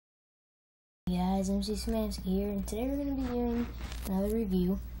guys, MC Szymanski here, and today we're going to be doing another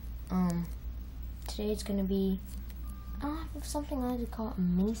review. Today it's going to be something I like to call a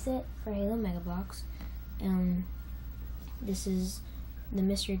mini set for Halo Mega Bloks. This is the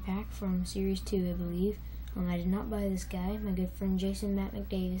mystery pack from Series 2, I believe. I did not buy this guy. My good friend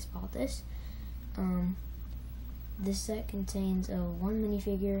jasonmattmcdavid bought this. This set contains one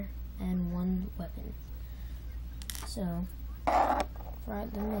minifigure and one weapon. So, for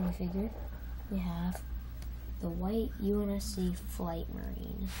the minifigure, we have the white UNSC Flight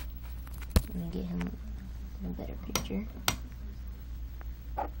Marine. Let me get him in a better picture.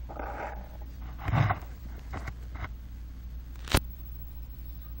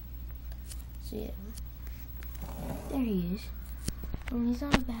 So yeah, there he is. He's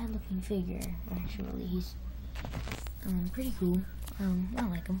not a bad looking figure, actually. He's pretty cool. I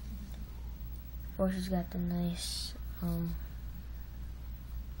like him. Of course, he's got the nice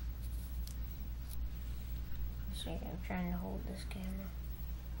sorry, I'm trying to hold this camera.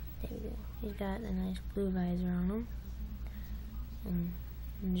 There we go. He's got the nice blue visor on him,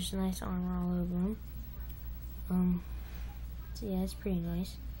 and just nice armor all over him. So yeah, it's pretty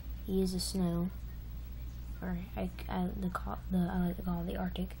nice. He is a snow, or I like to call it the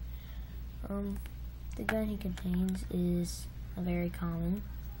artic. The gun he contains is a very common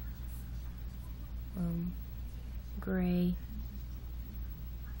gray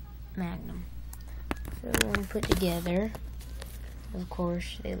Magnum. So when put together, of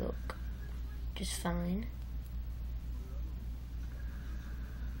course, they look just fine.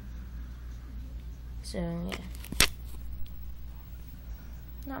 So yeah,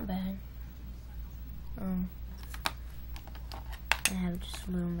 not bad. I have just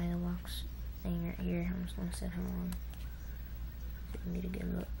a little Mega Bloks thing right here. I'm just gonna set him on so you can get a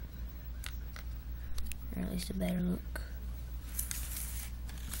good look, or at least a better look.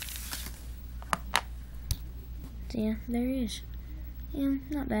 So yeah, there he is. Yeah,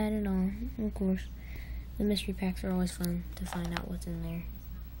 not bad at all. Of course, the mystery packs are always fun to find out what's in there.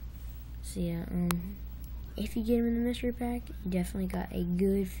 So yeah, if you get him in the mystery pack, you definitely got a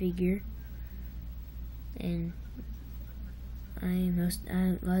good figure. And I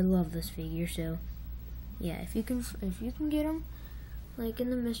love this figure. So yeah, if you can get him like in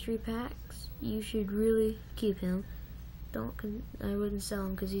the mystery packs, you should really keep him. I wouldn't sell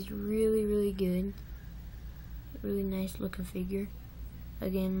him because he's really good. Really nice looking figure.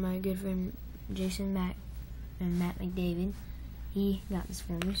 Again, my good friend jasonmattmcdavid, he got this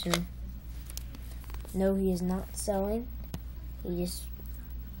for me. So no, he is not selling. He just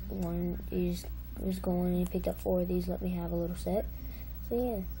was going and he picked up 4 of these, let me have a little set.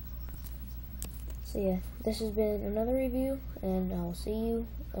 So yeah, this has been another review, and I will see you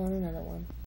on another one.